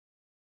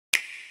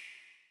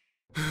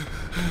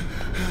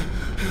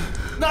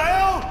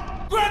Niall!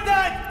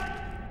 Granddad!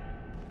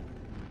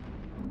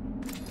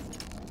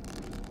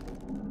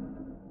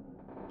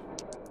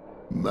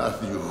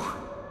 Matthew.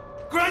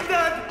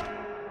 Granddad!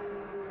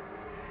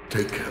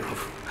 Take care of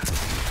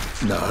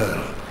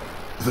Niall.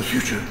 The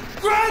future.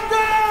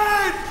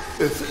 Granddad!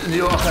 It's in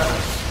your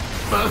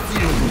hands,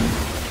 Matthew.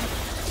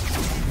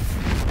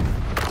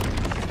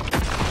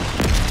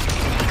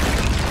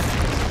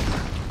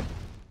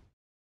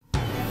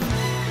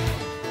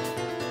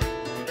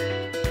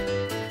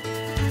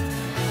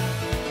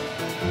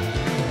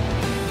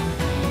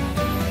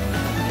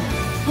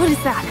 What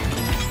is that?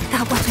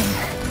 That weapon.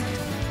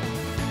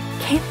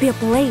 Can't be a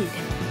blade.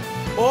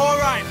 All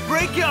right,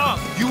 break it up.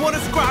 You want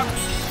to scrap?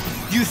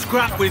 You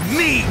scrap with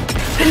me.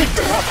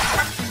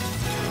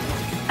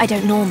 I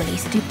don't normally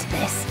stoop to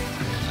this.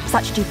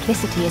 Such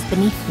duplicity is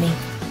beneath me.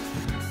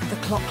 The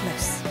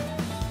clockless.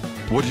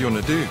 What do you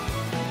want to do,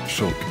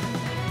 Shulk?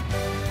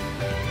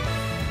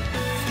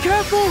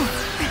 Careful!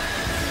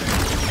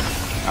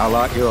 I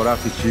like your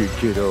attitude,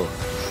 kiddo.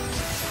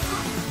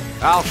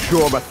 I'll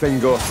show 'em a thing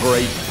goes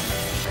free.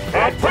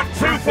 I'll put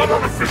two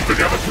philosophies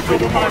together to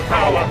double my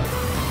power.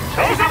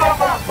 Chosen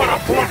over for a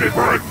bloody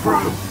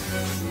breakthrough.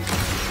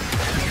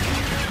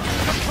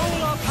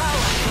 Control our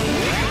power.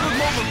 It's a good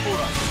moment for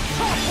us.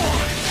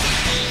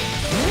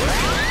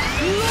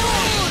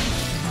 Lord!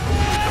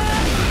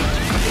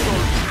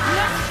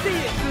 Let's see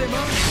it,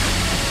 Glimmer.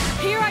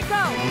 Here I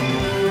go!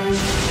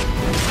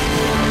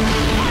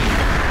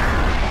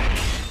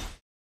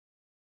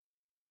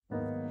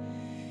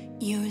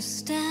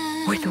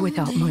 With or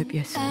without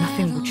Mobius,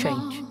 nothing will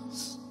change.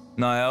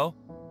 Niall?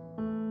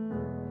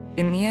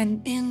 In the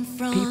end,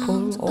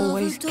 people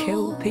always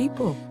kill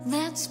people.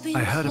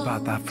 I heard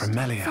about that from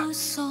Melia.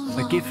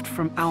 A gift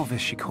from Alvis,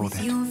 she called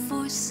it.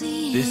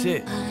 This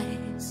it?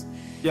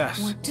 Yes.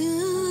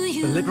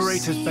 The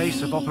Liberator's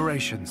base of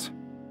operations.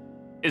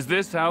 Is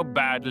this how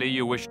badly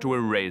you wish to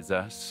erase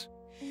us?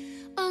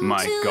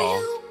 My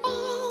God.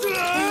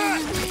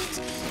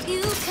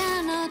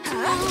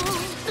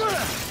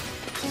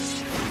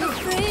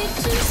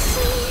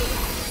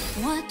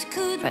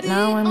 But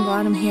now I'm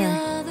glad I'm here.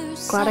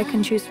 Glad I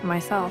can choose for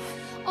myself.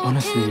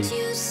 Honestly,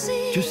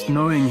 just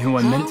knowing who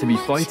I'm meant to be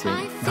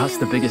fighting, that's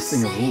the biggest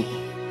thing of all.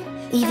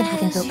 Even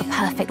having built the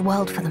perfect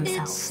world for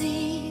themselves,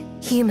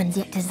 humans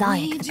yet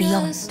desired the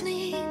beyond.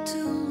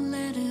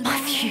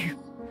 Matthew!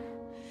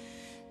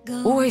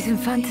 Always in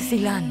fantasy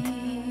land.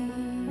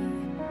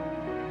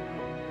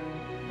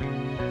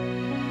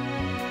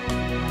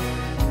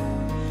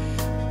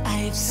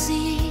 I've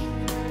seen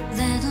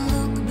that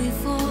look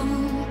before.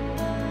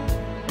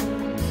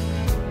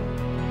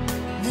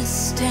 The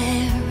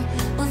stare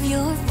of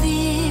your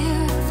fear